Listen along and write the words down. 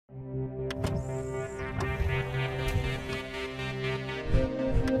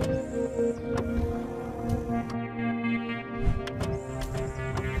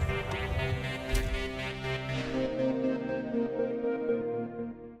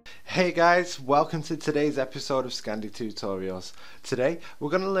Hey guys, welcome to today's episode of Scandi Tutorials. Today we're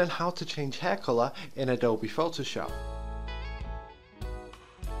going to learn how to change hair color in Adobe Photoshop.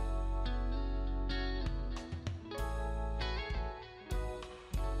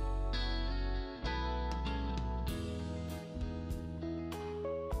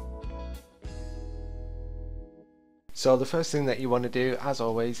 So the first thing that you want to do, as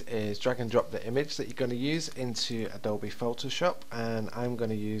always, is drag and drop the image that you're going to use into Adobe Photoshop, and I'm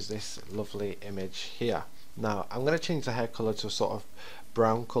going to use this lovely image here. Now I'm going to change the hair color to a sort of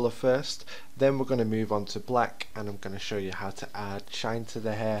brown color first, then we're going to move on to black, and I'm going to show you how to add shine to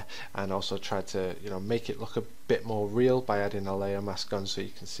the hair and also try to make it look a bit more real by adding a layer mask on so you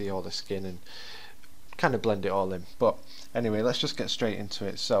can see all the skin and kind of blend it all in. But anyway, let's just get straight into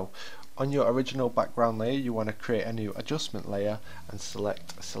it. So on your original background layer, you want to create a new adjustment layer and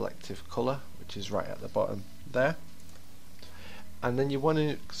select selective color, which is right at the bottom there. And then you want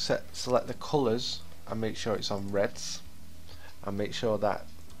to select the colors and make sure it's on reds, and make sure that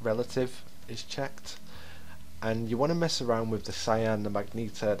relative is checked. And you want to mess around with the cyan, the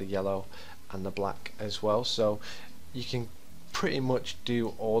Magneta, the yellow and the black as well. So you can pretty much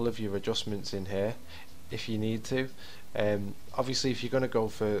do all of your adjustments in here if you need to. Obviously if you're going to go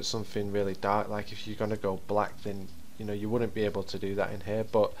for something really dark, like if you're going to go black, then you wouldn't be able to do that in here,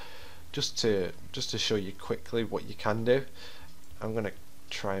 but just to show you quickly what you can do, I'm going to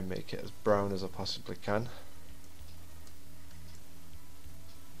try and make it as brown as I possibly can,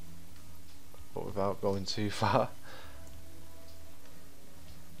 but without going too far.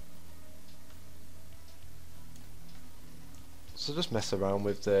 So just mess around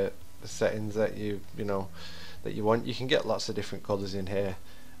with the settings that you want. You can get lots of different colours in here,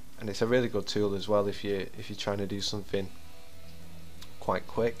 and it's a really good tool as well if you're trying to do something quite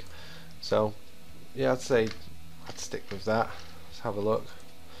quick. So yeah, I'd say I'd stick with that. Let's have a look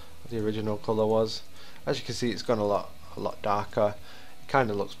what the original colour was. As you can see, it's gone a lot darker. It kind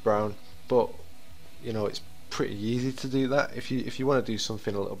of looks brown, but it's pretty easy to do that. If you want to do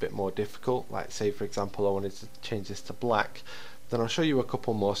something a little bit more difficult, like say for example I wanted to change this to black, then I'll show you a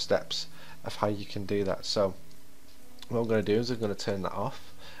couple more steps of how you can do that. So what I'm going to do is I'm going to turn that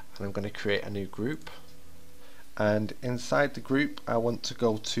off, and I'm going to create a new group, and inside the group I want to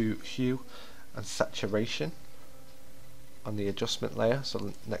go to hue and saturation on the adjustment layer,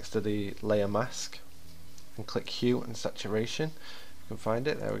 so next to the layer mask, and click hue and saturation. You can find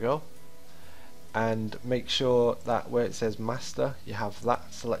it, there we go, and make sure that where it says master you have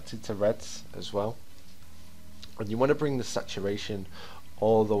that selected to reds as well, and you want to bring the saturation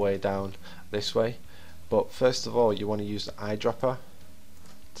all the way down this way. But first of all you want to use the eyedropper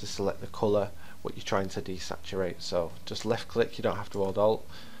to select the colour what you're trying to desaturate. So just left click, you don't have to hold Alt,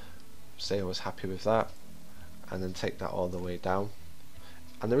 say I was happy with that, and then take that all the way down.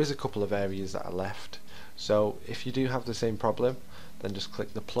 And there is a couple of areas that are left, so if you do have the same problem, then just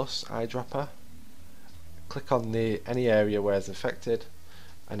click the plus eyedropper, click on any area where it's affected,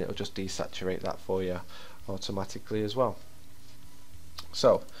 and it'll just desaturate that for you automatically as well.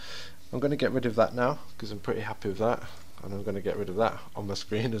 So I'm going to get rid of that now because I'm pretty happy with that, and I'm going to get rid of that on my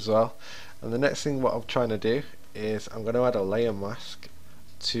screen as well. And the next thing what I'm trying to do is I'm going to add a layer mask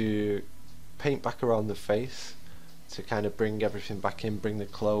to paint back around the face to kind of bring everything back in, bring the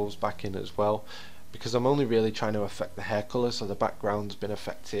clothes back in as well, because I'm only really trying to affect the hair colour, so the background's been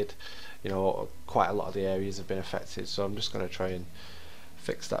affected, quite a lot of the areas have been affected, so I'm just going to try and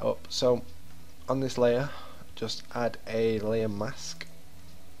fix that up. So on this layer just add a layer mask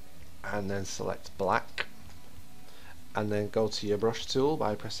and then select black, and then go to your brush tool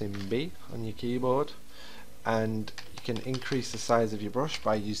by pressing B on your keyboard, and you can increase the size of your brush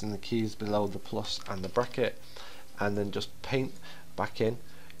by using the keys below the plus and the bracket, and then just paint back in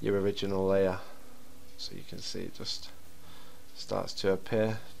your original layer. So you can see it just starts to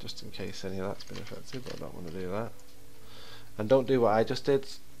appear, just in case any of that's been affected, but I don't want to do that. And don't do what I just did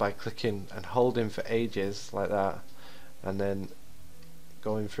by clicking and holding for ages like that, and then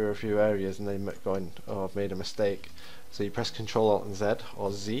going through a few areas and then going, oh, I've made a mistake. So you press Ctrl Alt and Z,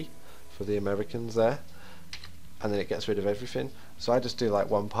 or Z for the Americans there, and then it gets rid of everything. So I just do like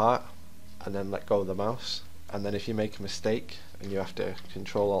one part and then let go of the mouse, and then if you make a mistake and you have to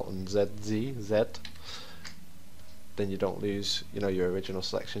Ctrl Alt and Z, then you don't lose your original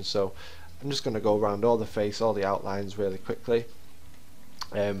selection. So I'm just going to go around all the face, all the outlines really quickly.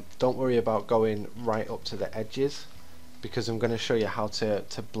 Don't worry about going right up to the edges, because I'm going to show you how to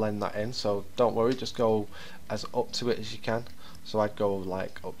blend that in, so don't worry, just go as up to it as you can. So I'd go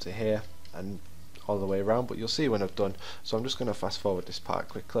like up to here and all the way around, but you'll see when I've done. So I'm just going to fast forward this part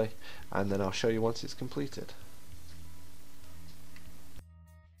quickly, and then I'll show you once it's completed.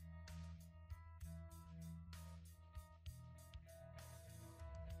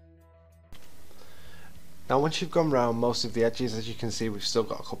 Now once you've gone around most of the edges, as you can see, we've still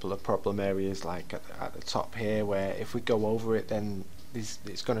got a couple of problem areas, like at the top here, where if we go over it, then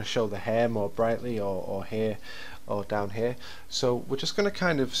it's going to show the hair more brightly, or here or down here. So we're just going to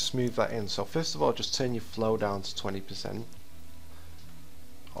kind of smooth that in. So first of all, just turn your flow down to 20%,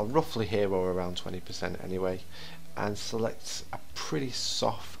 or roughly here or around 20% anyway, and select a pretty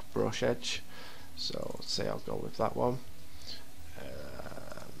soft brush edge. So let's say I'll go with that one.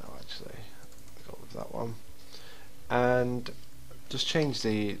 No, actually, I'll go with that one, and just change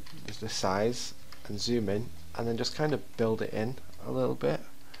the size and zoom in, and then just kind of build it in a little bit.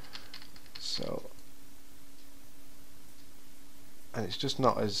 So, and it's just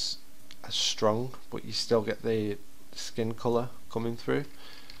not as strong, but you still get the skin color coming through.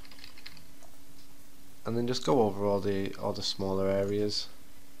 And then just go over all the smaller areas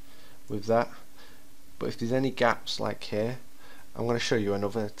with that. But if there's any gaps like here, I'm going to show you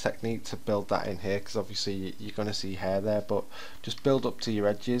another technique to build that in here, because obviously you're going to see hair there, but just build up to your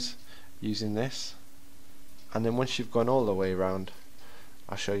edges using this, and then once you've gone all the way around,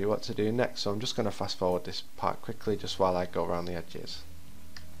 I'll show you what to do next. So I'm just going to fast forward this part quickly just while I go around the edges.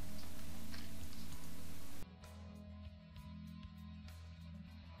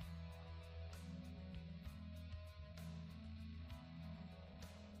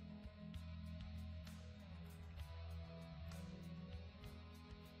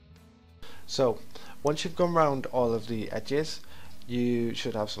 So once you've gone around all of the edges, you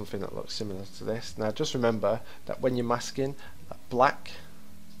should have something that looks similar to this. Now just remember that when you're masking, that black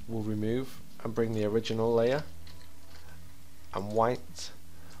will remove and bring the original layer, and white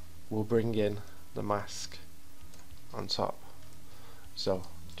will bring in the mask on top. So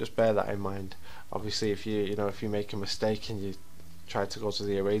just bear that in mind. Obviously if you make a mistake and you try to go to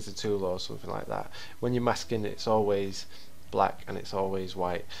the eraser tool or something like that, when you're masking, it's always black and it's always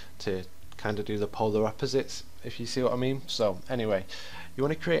white, to kind of do the polar opposites, if you see what I mean. So anyway, you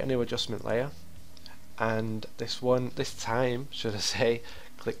want to create a new adjustment layer, and this time, should I say,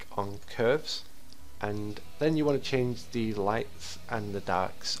 click on curves, and then you want to change the lights and the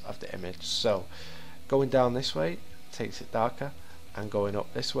darks of the image. So going down this way takes it darker, and going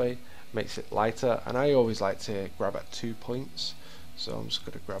up this way makes it lighter, and I always like to grab at 2 points, so I'm just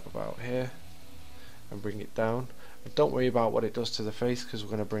going to grab about here and bring it down. But don't worry about what it does to the face, because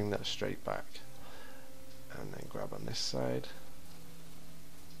we're going to bring that straight back, and then grab on this side,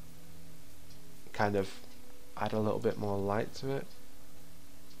 kind of add a little bit more light to it.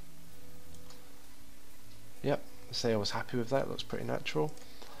 Yep, say I was happy with that, it looks pretty natural.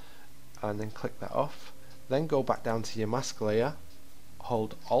 And then click that off, then go back down to your mask layer,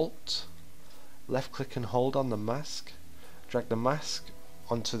 hold Alt, left click and hold on the mask, drag the mask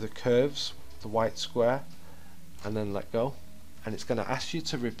onto the curves, the white square, and then let go, and it's going to ask you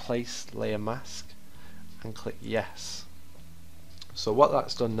to replace layer mask, and click yes. So what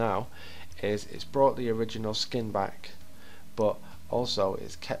that's done now is it's brought the original skin back, but also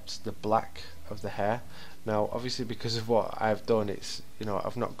it's kept the black of the hair. Now obviously because of what I've done, it's,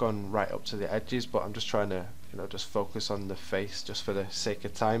 I've not gone right up to the edges, but I'm just trying to just focus on the face just for the sake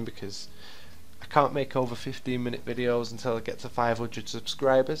of time, because I can't make over 15-minute videos until I get to 500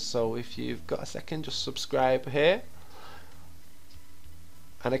 subscribers. So if you've got a second, just subscribe here,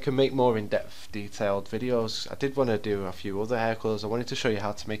 and I can make more in-depth detailed videos. I did want to do a few other hair colours. I wanted to show you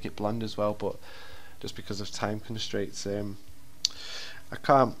how to make it blonde as well, but just because of time constraints I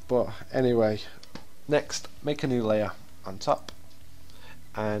can't. But anyway, next, make a new layer on top,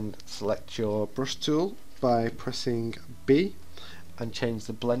 and select your brush tool by pressing B, and change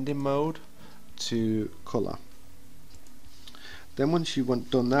the blending mode to colour. Then once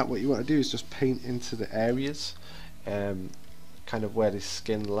you've done that, what you want to do is just paint into the areas kind of where this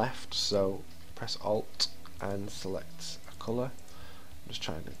skin left. So press Alt and select a colour. I'm just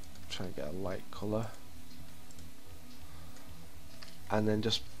trying to get a light colour, and then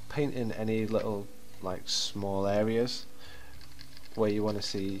just paint in any little like small areas where you want to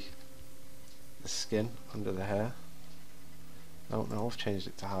see the skin under the hair. Oh no, I've changed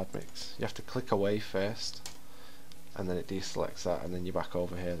it to hard mix. You have to click away first, and then it deselects that, and then you're back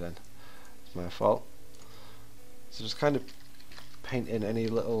over here then. It's my fault. So just kind of paint in any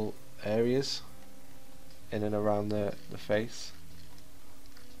little areas in and around the face.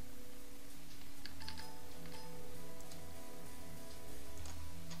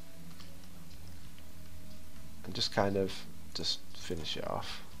 And just kind of just finish it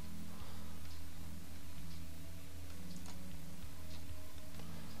off.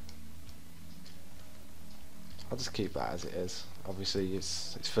 I'll just keep that as it is. Obviously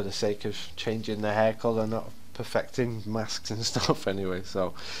it's for the sake of changing the hair colour, not perfecting masks and stuff anyway.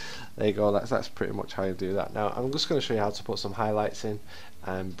 So there you go, that's pretty much how you do that. Now I'm just going to show you how to put some highlights in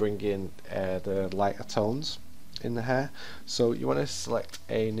and bring in the lighter tones in the hair. So you want to select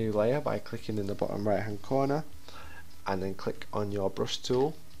a new layer by clicking in the bottom right hand corner, and then click on your brush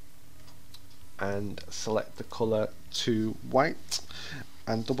tool and select the color to white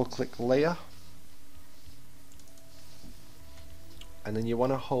and double click layer, and then you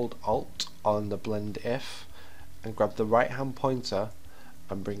want to hold Alt on the blend if and grab the right hand pointer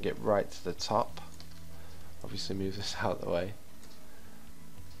and bring it right to the top. Obviously move this out of the way,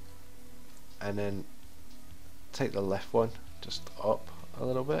 and then take the left one just up a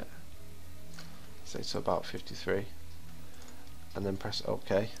little bit, say to about 53, and then press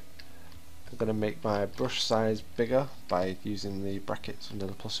OK. I'm going to make my brush size bigger by using the brackets under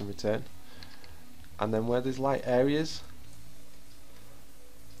the plus and return, and then where there's light areas,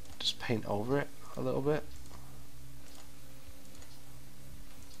 just paint over it a little bit.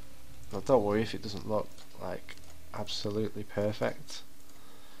 Now don't worry if it doesn't look like absolutely perfect,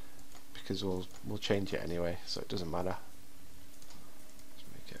 because we'll change it anyway, so it doesn't matter. Just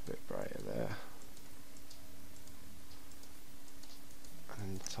make it a bit brighter there,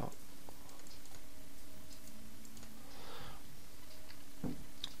 and the top.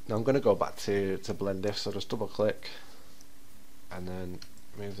 Now I'm going to go back to blend if, so just double click and then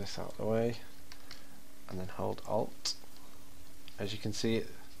move this out of the way and then hold Alt. As you can see, it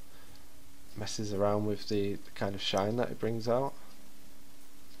messes around with the kind of shine that it brings out.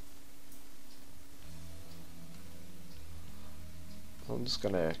 So I'm just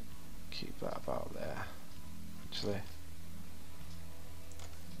going to keep that about there actually,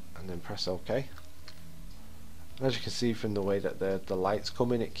 and then press OK. As you can see from the way that the light's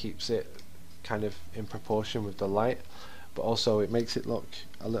coming, it keeps it kind of in proportion with the light, but also it makes it look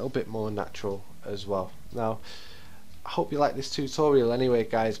a little bit more natural as well. Now I hope you like this tutorial anyway,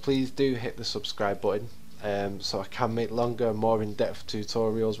 guys. Please do hit the subscribe button so I can make longer, more in-depth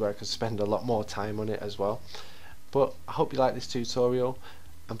tutorials where I can spend a lot more time on it as well. But I hope you like this tutorial,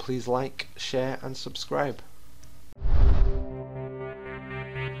 and please like, share and subscribe.